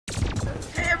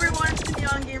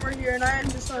here, and I am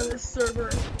just on this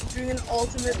server doing an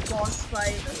ultimate boss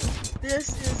fight. This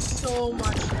is so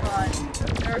much fun.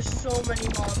 There are so many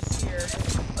mobs here.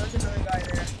 Oh, there's another guy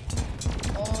there.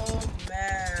 Oh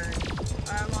man,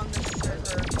 I'm on this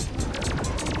server.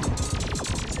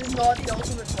 This is not the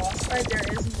ultimate boss fight. There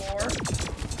is more,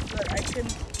 but I can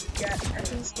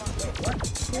spawn. Wait, what?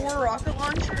 4 rocket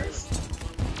launchers?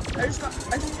 I just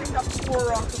picked up 4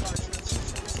 rocket launchers.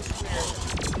 This is weird.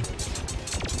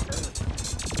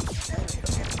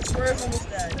 Okay, the square's almost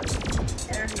dead.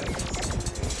 There he is.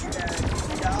 He's dead.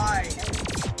 He died.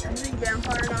 I'm using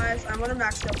vampire knives. I'm on a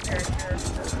maxed out character.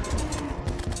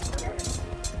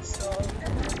 So,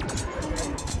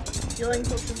 healing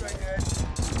potions are good.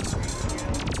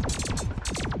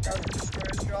 That was the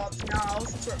squares dropped. Now,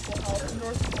 since we're at full health,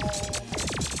 North Pole.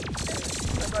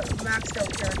 I'm a maxed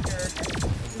out character.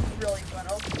 This is really fun.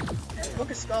 Oh, Book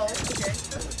of Skulls. Okay,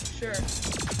 sure.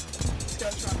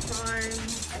 Skeletron Prime.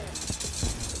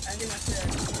 I think that's it.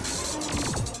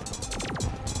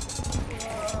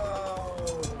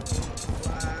 Whoa.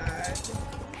 Lag.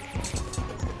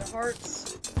 Let's get the hearts.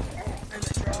 And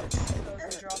the drops. Those are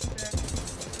the drops there.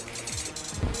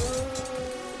 Whoa.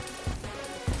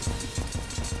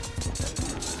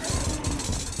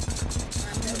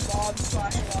 I'm the Bob /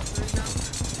 Lost now.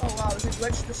 Oh wow, there's a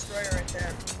glitch destroyer right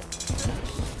there.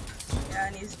 Yeah,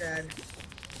 and he's dead.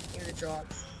 Give me the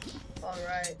drops.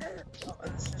 Alright. Oh,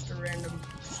 and it's just a random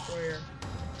destroyer.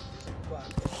 Wow.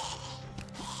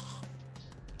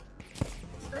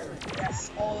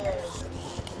 Yes, all those.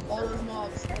 All those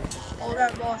mobs. All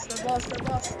that boss, that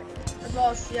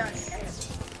boss, yes.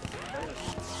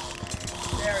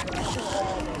 There we go, I killed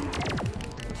all of them.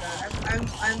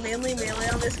 I'm mainly melee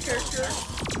on this character,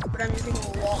 but I'm using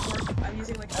a lot more. I'm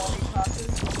using like all 8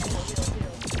 classes. Heal.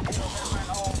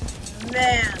 Oh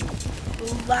man, the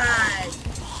lag.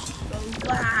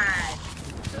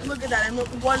 Look at that. I'm at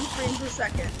 1 frame per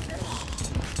second.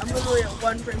 I'm literally at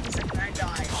 1 frame per second. I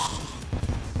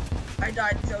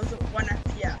died because I was at 1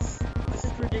 FPS. This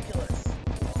is ridiculous.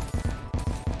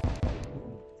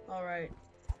 All right,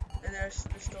 and they're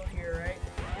still here, right?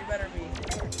 They better be.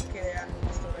 Okay, yeah,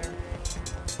 they're still there.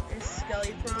 It's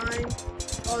Skelly Prime.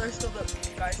 Oh, there's still the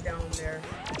guys down there.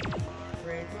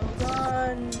 Rainbow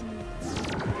gun.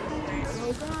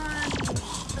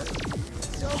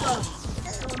 Kill them.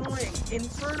 It's so annoying.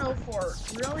 Inferno Fort.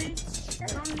 Really? I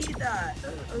don't need that.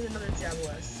 That was another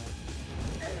Jabalist.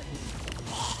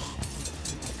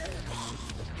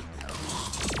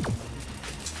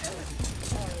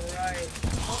 Alright.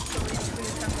 Oh, somebody's using a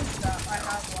Tempest Staff. I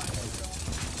have one. So.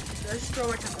 Did I just throw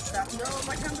my Tempest Staff? No,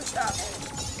 my Tempest Staff.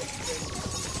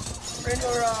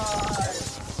 Rainbow Rod.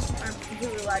 I'm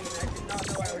completely lagging. I did not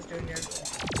know what I was doing there.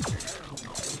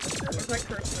 Where's my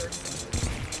cursor?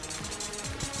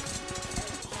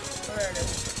 Oh, there it is.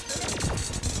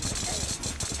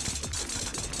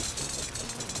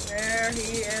 There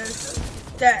he is.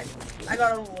 Dead. I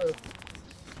got all the loot.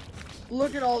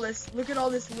 Look at all this. Look at all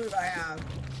this loot I have.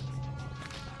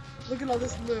 Look at all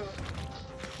this loot.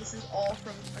 This is all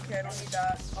from. Okay, I don't need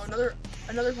that. Oh,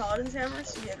 another Paladin's Hammer.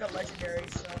 See, I got legendary.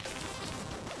 So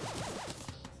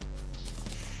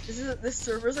this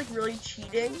server is like really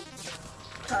cheating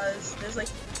because there's like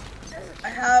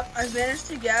I've managed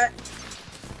to get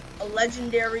a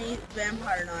legendary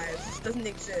vampire knives. This doesn't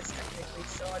exist technically,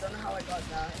 so I don't know how I got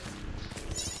that.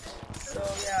 So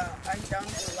yeah, I'm down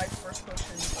to the life force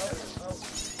potion. Oh.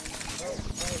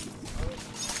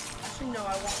 Actually no,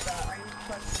 I want that. I need to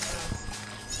collect some of this.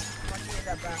 I want to get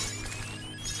that back.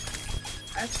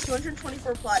 I have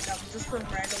 224 platinum just from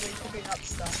randomly picking up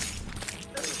stuff.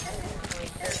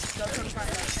 There's stuff I'm trying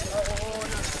to. Oh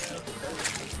no.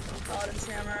 Paladin's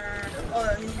Hammer. Oh, I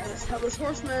mean this Headless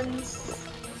Horseman's.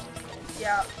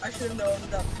 Yeah, I should have known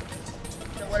the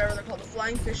whatever they're called, the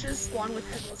flying fishes spawn with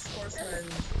Headless Horsemen.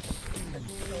 I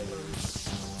should kill them.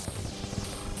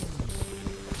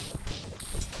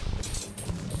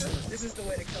 This is the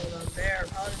way to kill them. There,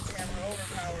 Paladin's Hammer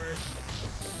overpowered.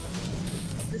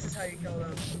 This is how you kill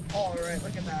them. Alright,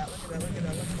 look at that.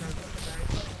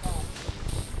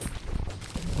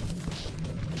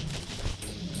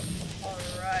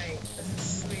 Alright, this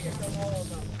is sweet. I killed all of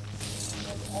them.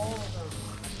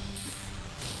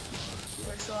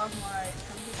 I still have my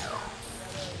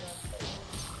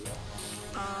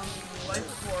life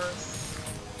force.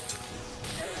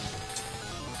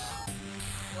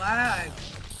 Lag.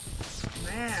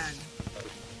 Man.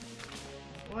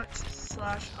 What?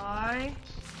 /I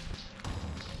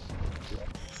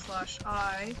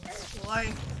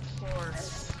life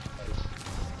force.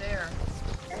 There.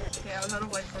 Okay, I was out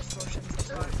of life force potions, that's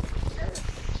fine.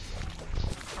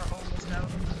 Are almost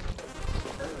out.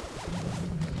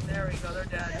 There god, they're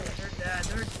dead. They're dead.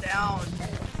 They're down.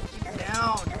 Get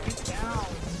down. Get down.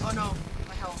 Oh no,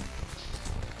 my health.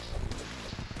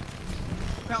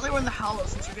 Apparently we're in the hollow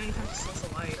since we're getting kind of slice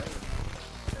of light.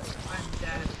 I'm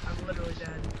dead. I'm literally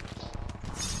dead.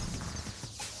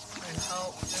 Trying to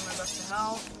help. Doing my best to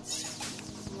help.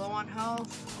 Low on health.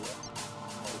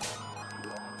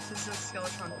 This is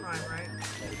Skeletron Prime, right?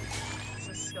 This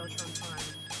is Skeletron Prime.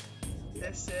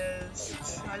 This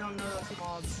is... I don't know those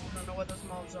mobs. I don't know what those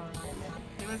mobs are.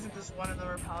 I think there's one of them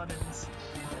are paladins.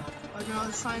 Oh no,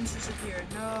 the signs disappeared.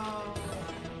 No!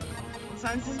 When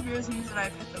signs disappears means that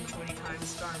I've hit them 20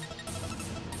 times. Darn.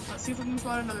 Let's see if we can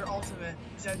spawn another ultimate.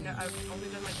 Because I've only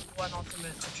done like one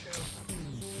ultimate or two.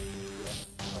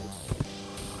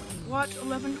 What?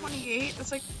 11:28?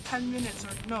 That's like 10 minutes.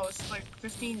 Or no, it's like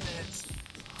 15 minutes.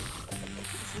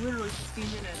 It's literally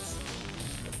 15 minutes.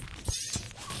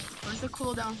 Where's the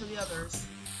cooldown for the others?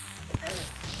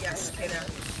 Yes, okay there.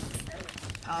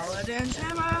 Paladin's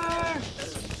Hammer!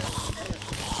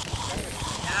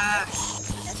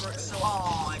 Yes! This works so...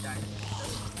 Oh, I died.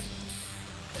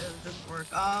 Okay, it didn't work.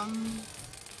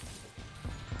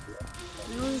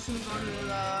 We really should go to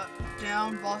the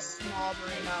down boss mob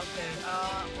arena. Okay,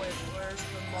 wait, where's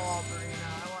the mob arena?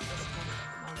 I want this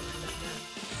mob arena here.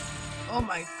 Oh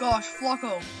my gosh,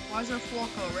 Flocko! Why is there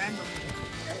Flocko randomly?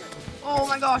 Oh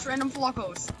my gosh, random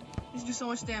Flockos! These do so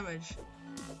much damage.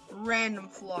 Random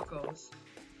Flockos.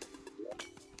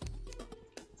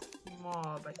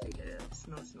 Mob, I think it is.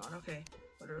 No, it's not. Okay,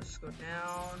 let's go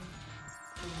down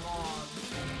to mob.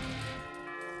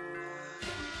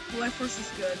 Life Force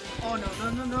is good. Oh no,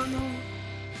 no, no, no, no.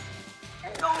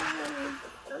 No!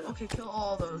 Okay, kill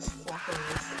all those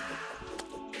Flockos.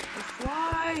 They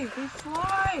fly! They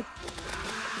fly!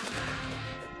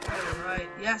 Alright,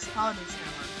 yes, Paladin's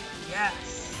Hammer.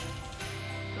 Yes!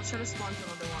 Let's try to spawn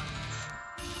some other ones.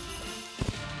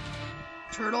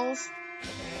 Turtles?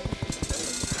 Okay.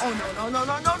 Oh no, no, no,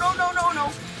 no, no, no, no, no,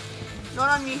 no! Not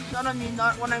on me, not on me,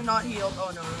 not when I'm not healed.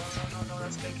 Oh no, no, no, no, no,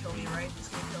 that's gonna kill me, right? It's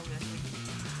gonna kill me, I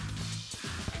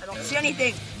think. I don't see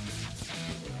anything!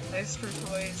 Nice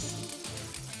turquoise.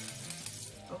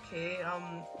 Okay,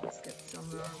 let's get some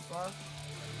buff.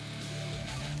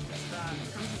 What's that?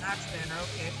 Comes an axe banner.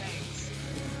 Okay, thanks.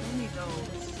 I don't need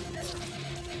those.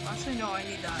 Actually, no, I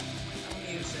need that. I'm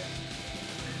gonna use it.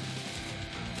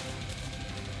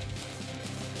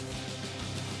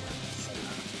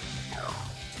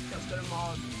 Let's go to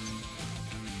mob.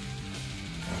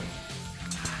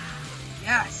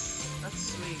 Yes! That's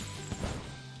sweet.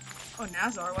 Oh,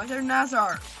 Nazar. Why is there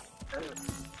Nazar?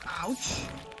 Ouch.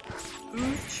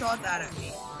 Who shot that at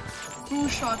me? Who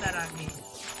shot that at me?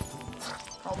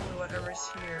 Probably whatever's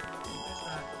here. What is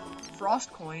that?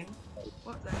 Frost coin?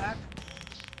 What the heck?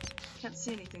 Can't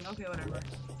see anything. Okay, whatever.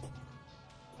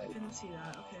 I didn't see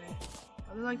that. Okay.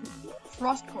 Are they like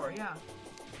frost core? Yeah.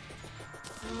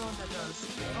 I don't know what that does.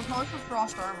 Oh, probably for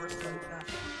frost armor or something like that.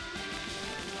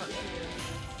 Not here.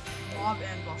 Mob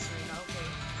and boss arena. Okay.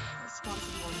 Let's spawn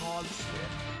some more mobs here.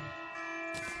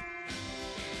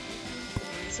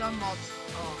 Okay, some mobs.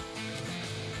 Oh.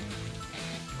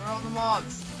 Where are all the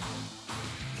mobs?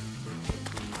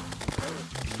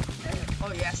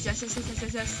 Oh yes, yes, yes, yes, yes,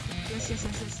 yes, yes, yes, yes,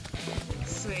 yes, yes.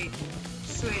 Sweet,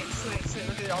 sweet, sweet, sweet.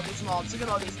 Look at all these mobs. Look at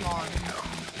all these mobs.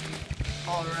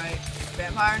 All right,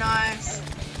 vampire knives.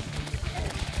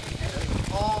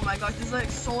 Oh my gosh, this is like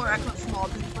solar eclipse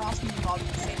mobs and frost moon mobs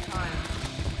at the same time.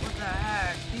 What the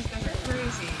heck? These guys are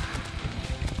crazy.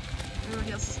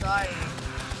 Everybody else is dying.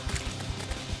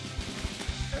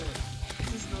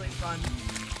 This is really fun.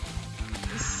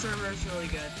 This server is really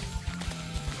good.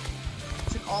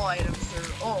 It's an all items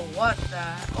server. Oh, what the?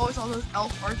 Oh, it's all those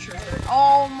elf archers there.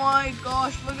 Oh my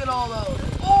gosh, look at all those.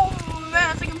 Oh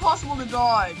man, it's like impossible to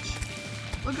dodge.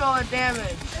 Look at all that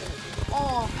damage.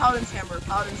 Oh, Paladin's Hammer,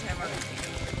 Paladin's Hammer.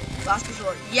 Last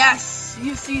resort. Yes!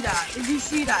 You see that? Did you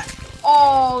see that?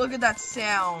 Oh, look at that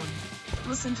sound.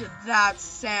 Listen to that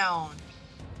sound.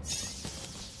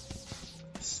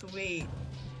 Sweet.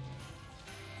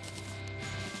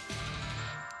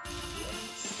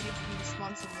 Let's see if we can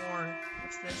spawn some more.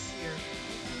 What's this here?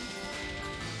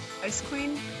 Ice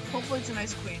Queen? Hopefully it's an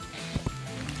Ice Queen.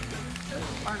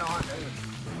 Or not.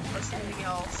 Or something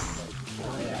else.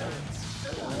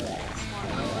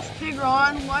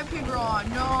 Pigron? Why Pigron?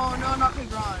 No, no, not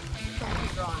Pigron. Kill the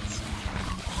Pigrons.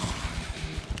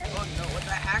 Oh no, what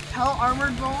the heck? Hell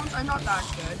Armored Bones? I'm not that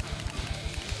good.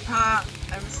 Ha!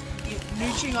 I'm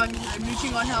nooching on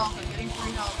health. I'm getting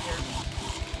free health here.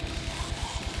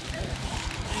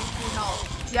 Getting free health.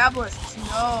 Diabolists,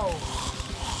 no.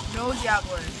 No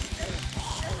Diabolists.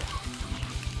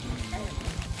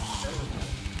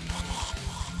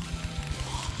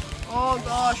 Oh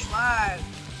gosh, lag.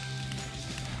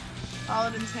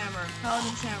 Paladin's hammer.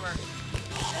 Paladin's hammer.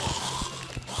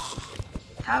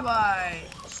 Have I?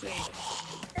 Sweet.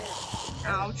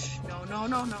 Ouch. No, no,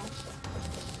 no, no.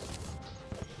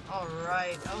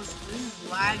 Alright, this is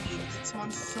laggy because it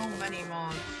spawns so many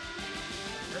mobs.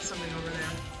 There's something over there.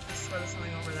 I swear there's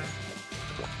something over there.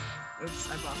 Oops,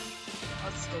 I buffed. Oh,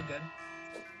 that's still good.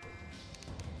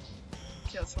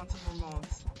 Okay, let's spawn some more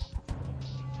mobs.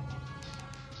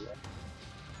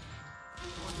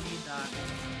 Don't need that.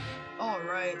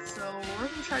 Alright, so we're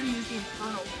gonna try to use the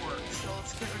Inferno Fork. So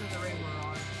let's get rid of the Rainbow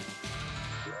Rod.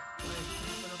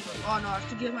 Oh no, I have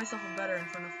to give myself a better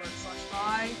Inferno Fork. /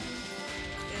 I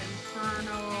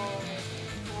Inferno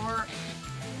Fork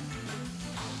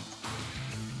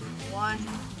 1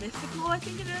 mythical, I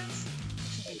think it is.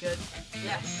 Should be good.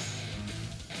 Yes.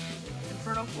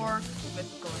 Inferno Fork,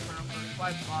 mythical Inferno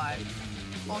Fork. 5/5.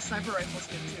 Oh, sniper rifle's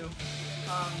good too.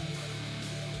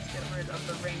 Let's get rid of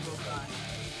the rainbow guy.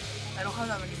 I don't have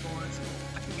that many bullets.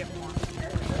 I can get more.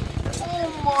 Oh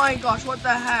my gosh, what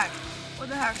the heck? What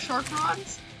the heck? Shark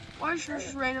Rons? Why is there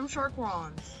just random Shark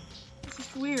Rons? It's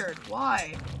just weird.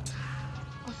 Why?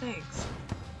 Oh, thanks.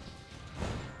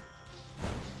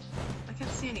 I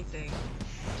can't see anything.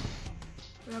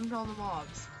 What happened to all the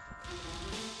mobs?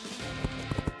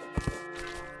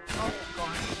 Oh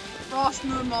gosh. Frost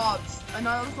Moon mobs.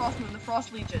 Another Frost Moon, the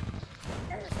Frost Legion.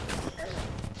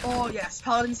 Oh yes,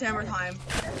 Paladin's Hammer time.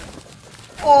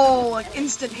 Oh, like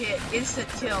instant hit, instant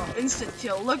kill, instant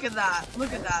kill. Look at that.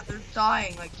 Look at that. They're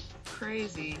dying like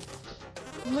crazy.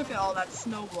 Look at all that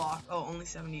snow block. Oh, only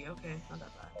 70. Okay, not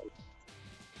that bad.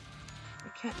 I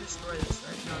can't destroy this,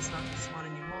 right? No, it's not gonna spawn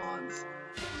any mobs.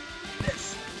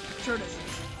 This.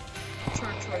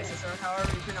 Choices, or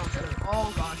however you pronounce it.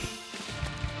 Oh gosh.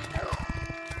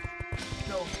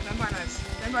 No, Vampire Knives.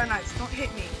 Vampire Knives, don't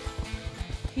hit me.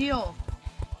 Heal.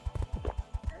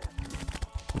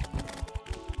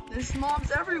 There's mobs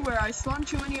everywhere. I spawned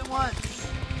too many at once.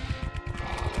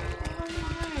 Oh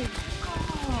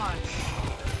my gosh.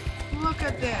 Look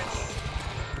at this.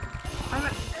 I'm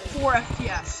at 4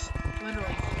 FPS.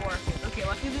 Literally 4 FPS. Okay,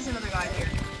 luckily there's another guy here.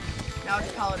 Now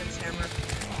it's Paladin's Hammer.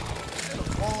 So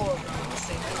all of them at the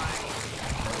same time.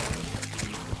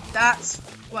 That's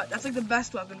like the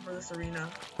best weapon for this arena.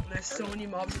 When there's so many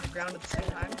mobs on the ground at the same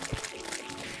time.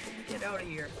 Get out of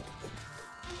here.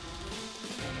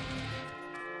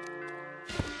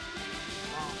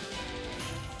 Oh.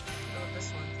 What about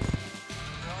this one?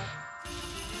 No.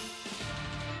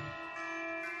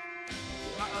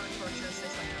 What other torches?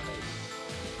 Yes, I know.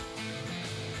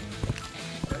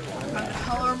 Got the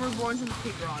Hell Armor Borns and the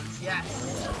Pigrons. Yes.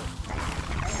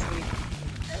 Sweet.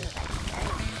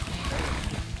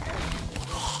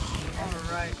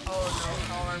 Alright. Oh no,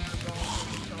 Hell Armor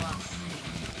Borns will kill us.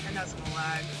 And that's gonna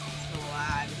lag. It's gonna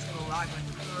lag. It's gonna lag like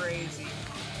crazy.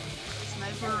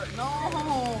 Sniper. No!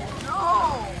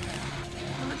 No!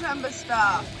 The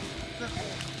Tempesta. The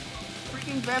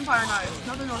freaking Vampire Knives.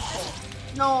 Not the North Pole.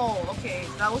 No! Okay,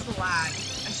 that was the lag.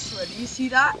 I swear. Did you see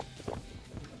that?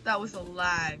 That was the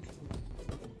lag.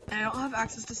 And I don't have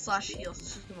access to /heal, so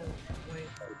it's just gonna wait.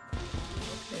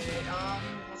 Okay,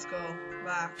 let's go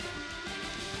back.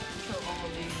 Kill all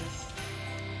of these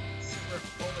super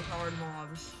overpowered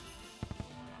mobs.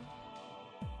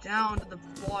 Down to the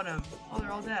bottom. Oh,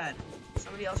 they're all dead.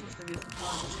 Somebody else wants to use the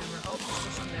Paladin's Hammer. Oh,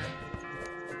 there's some there.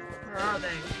 Where are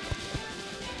they?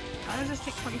 How does this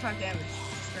take 25 damage?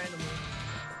 Just randomly.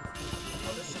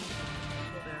 Oh, there's some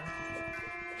people there.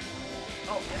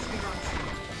 Oh, yes, big runs.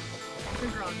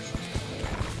 Big runs.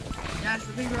 Yes,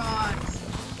 the big runs.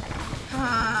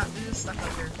 Haha, they're just stuck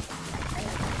up here.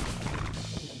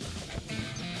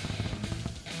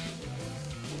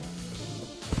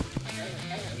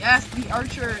 Yes, the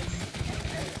archers.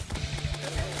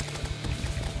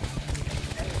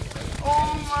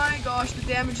 Oh my gosh, the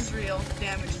damage is real. The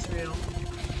damage is real.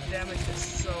 The damage is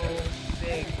so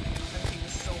big. I'm doing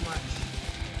so much.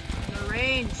 And the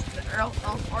range, the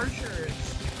elf archers.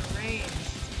 The range.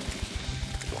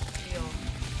 Heal.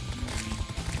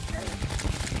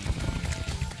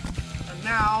 And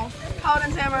now,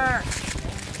 Paladin's Hammer.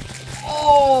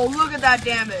 Oh, look at that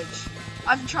damage.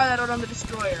 I have to try that out on the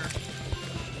Destroyer.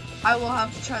 I will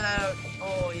have to try that out.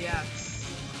 Oh, yes.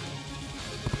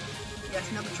 Yes,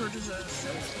 now the torches are...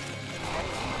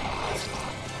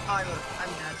 Oh, I'm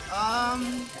dead.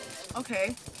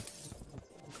 Okay.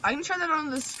 I'm gonna try that on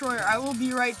the Destroyer. I will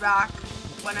be right back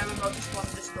when I'm about to spawn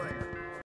the Destroyer.